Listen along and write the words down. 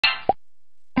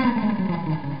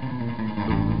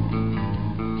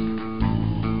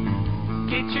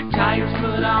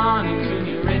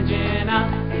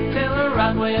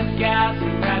out with gas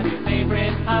and grab your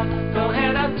favorite pup. Go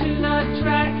head up to the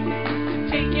track to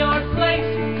take your place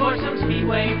for some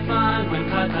speedway fun when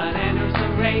Put enters the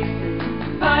race.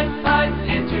 Put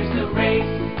enters the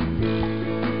race.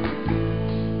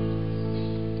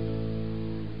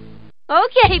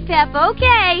 Okay, Pep,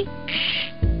 okay.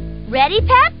 Ready,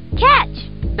 Pep? Catch!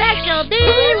 Special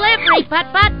delivery, Put.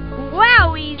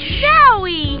 Wowie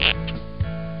zowie!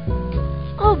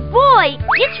 Oh boy,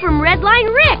 it's from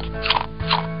Redline Rick.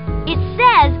 It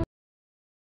says,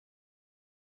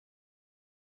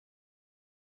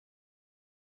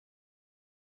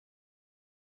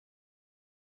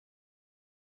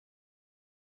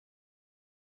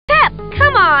 Pep,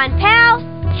 come on, pal.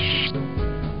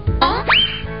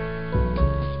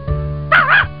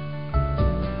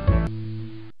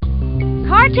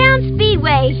 Cartown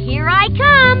Speedway, here I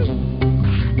come.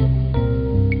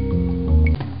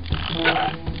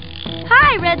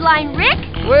 Hi, Redline Rick.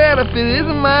 Well, if it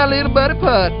isn't my little buddy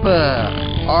Put.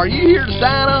 Are you here to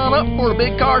sign on up for the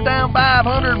big Cartown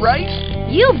 500 race?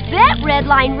 You bet,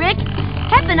 Redline Rick.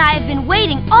 Pep and I have been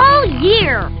waiting all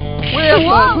year.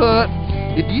 Well, Put,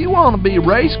 if you want to be a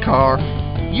race car,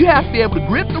 you have to be able to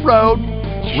grip the road,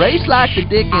 race like the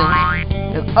Dickens,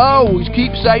 and always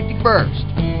keep safety first.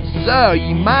 So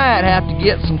you might have to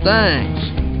get some things.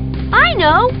 I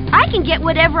know. I can get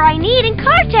whatever I need in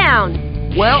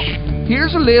Cartown. Well,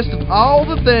 here's a list of all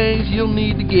the things you'll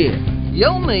need to get.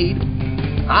 You'll need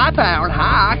high-powered,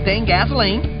 high-octane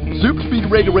gasoline, super-speed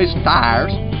radio racing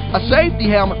tires, a safety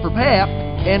helmet for Pep,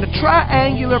 and a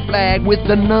triangular flag with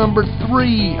the number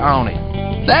 3 on it.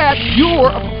 That's your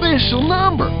official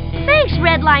number. Thanks,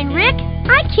 Redline Rick.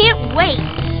 I can't wait.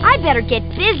 I better get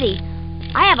busy.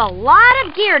 I have a lot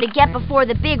of gear to get before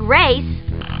the big race.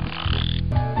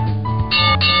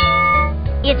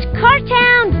 It's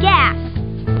Cartown gas.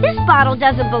 This bottle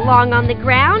doesn't belong on the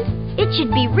ground. It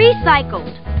should be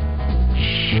recycled.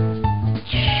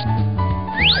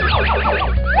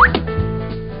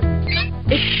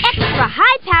 It's extra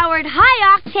high-powered,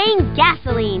 high-octane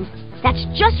gasoline. That's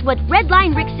just what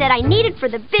Redline Rick said I needed for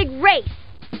the big race.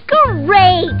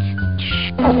 Great!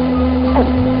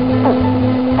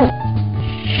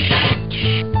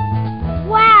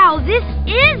 Wow, this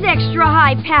is extra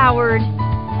high-powered.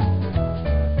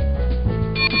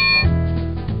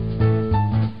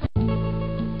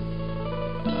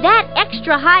 That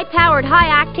extra high-powered,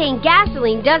 high-octane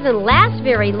gasoline doesn't last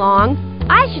very long.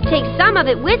 I should take some of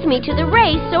it with me to the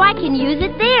race so I can use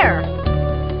it there.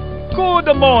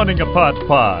 Good morning, Put.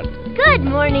 Good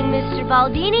morning, Mr.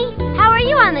 Baldini. How are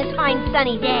you on this fine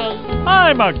sunny day?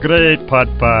 I'm a great Put.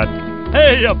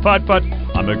 Hey, Put,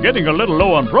 I'm getting a little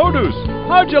low on produce.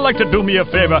 How'd you like to do me a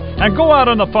favor and go out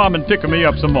on the farm and pick me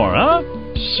up some more, huh?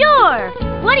 Sure.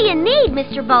 What do you need,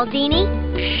 Mr. Baldini?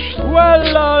 Well,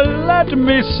 let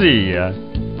me see.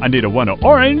 I need a 1 of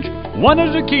orange, 1 of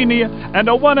zucchini, and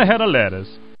a 1 head of lettuce.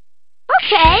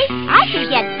 Okay, I can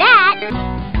get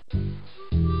that.